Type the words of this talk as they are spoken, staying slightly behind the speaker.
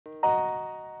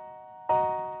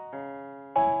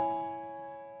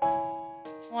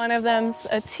One of them's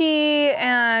a tea,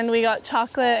 and we got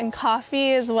chocolate and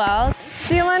coffee as well.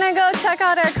 Do you want to go check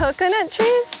out our coconut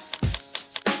trees?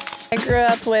 I grew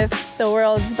up with the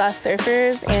world's best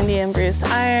surfers, Andy and Bruce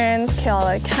Irons,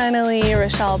 Keala Kennelly,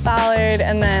 Rochelle Ballard,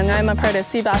 and then I'm a part of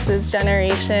Seabass's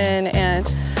generation,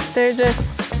 and they're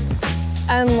just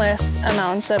endless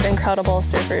amounts of incredible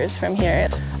surfers from here.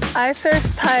 I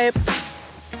surf pipe.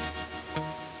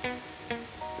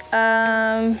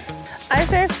 I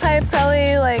surf pipe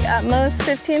probably like at most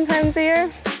 15 times a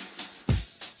year.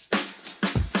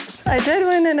 I did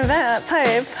win an event at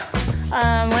pipe.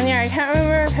 One year, I can't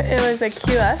remember if it was a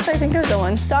Kyuss, I think it was a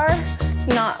 1-star,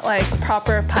 not like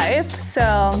proper pipe.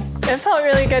 So it felt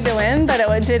really good to win, but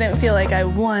it didn't feel like I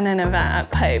won an event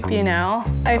at pipe, you know?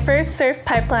 I first surfed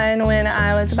pipeline when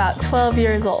I was about 12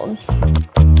 years old.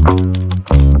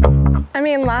 I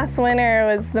mean, last winter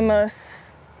was the most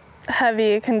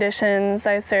heavy conditions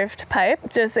I surfed pipe.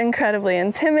 Just incredibly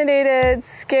intimidated,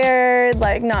 scared,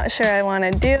 like not sure I want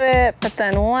to do it, but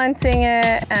then wanting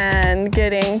it and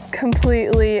getting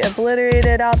completely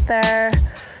obliterated out there.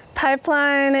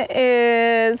 Pipeline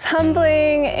is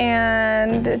humbling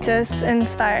and just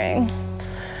inspiring.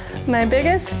 My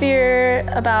biggest fear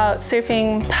about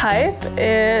surfing pipe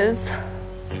is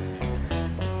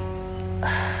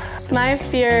my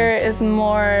fear is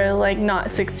more like not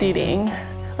succeeding.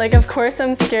 Like, of course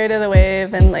I'm scared of the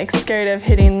wave and like scared of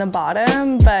hitting the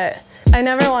bottom, but I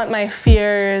never want my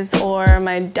fears or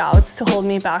my doubts to hold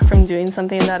me back from doing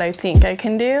something that I think I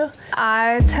can do.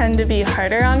 I tend to be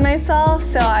harder on myself,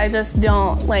 so I just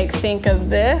don't like think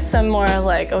of this. I'm more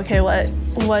like, okay, what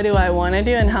do I want to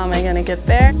do and how am I going to get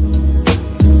there?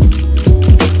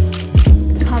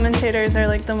 Commentators are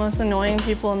like the most annoying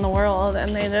people in the world,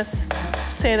 and they just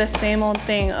say the same old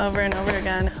thing over and over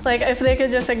again. Like, if they could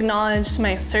just acknowledge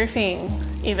my surfing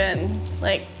even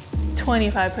like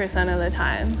 25% of the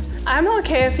time. I'm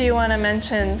okay if you want to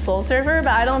mention Soul Surfer,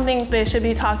 but I don't think they should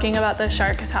be talking about the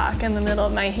shark attack in the middle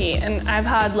of my heat. And I've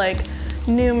had like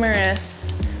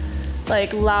numerous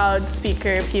like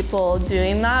loudspeaker people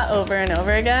doing that over and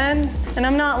over again. And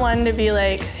I'm not one to be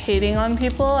like hating on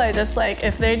people. I just like,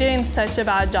 if they're doing such a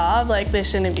bad job, like they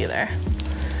shouldn't be there.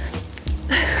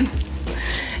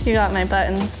 You got my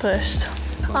buttons pushed.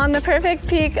 On the perfect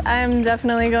peak, I'm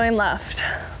definitely going left.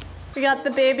 We got the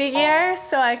baby gear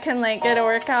so I can like get a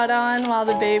workout on while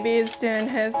the baby's doing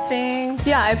his thing.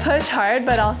 Yeah, I push hard,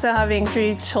 but also having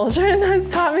 3 children has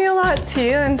taught me a lot too.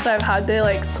 And so I've had to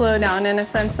like slow down in a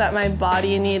sense that my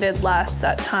body needed less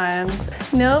at times.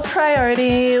 No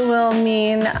priority will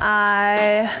mean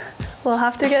I will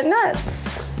have to get nuts.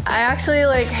 I actually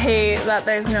like hate that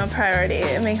there's no priority.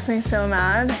 It makes me so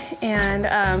mad.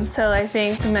 And so I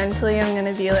think mentally I'm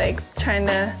gonna be like trying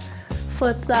to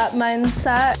flip that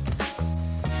mindset.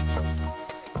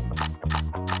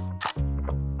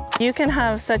 You can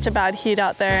have such a bad heat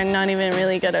out there and not even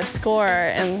really get a score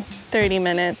in 30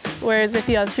 minutes. Whereas if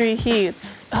you have 3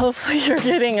 heats, hopefully you're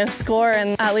getting a score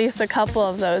in at least a couple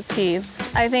of those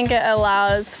heats. I think it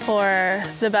allows for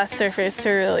the best surfers to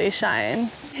really shine.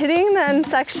 Hitting the end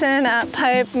section at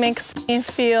pipe makes me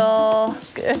feel,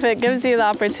 if it gives you the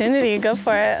opportunity, go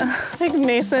for it. Like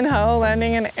Mason Ho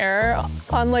landing in air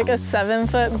on like a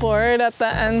 7-foot board at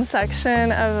the end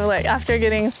section of like after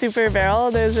getting super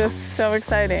barreled is just so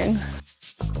exciting.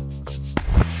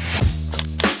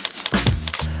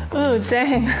 Ooh,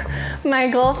 dang. My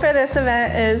goal for this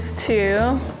event is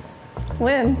to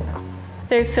win.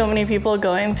 There's so many people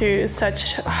going through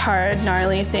such hard,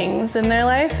 gnarly things in their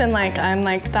life, and like I'm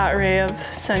like that ray of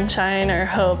sunshine or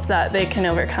hope that they can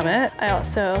overcome it. I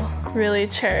also really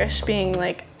cherish being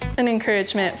like an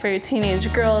encouragement for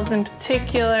teenage girls in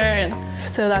particular, and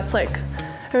so that's like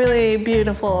a really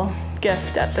beautiful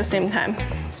gift at the same time.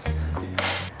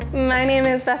 My name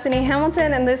is Bethany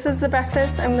Hamilton, and this is the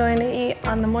breakfast I'm going to eat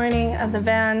on the morning of the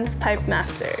Vans Pipe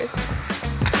Masters.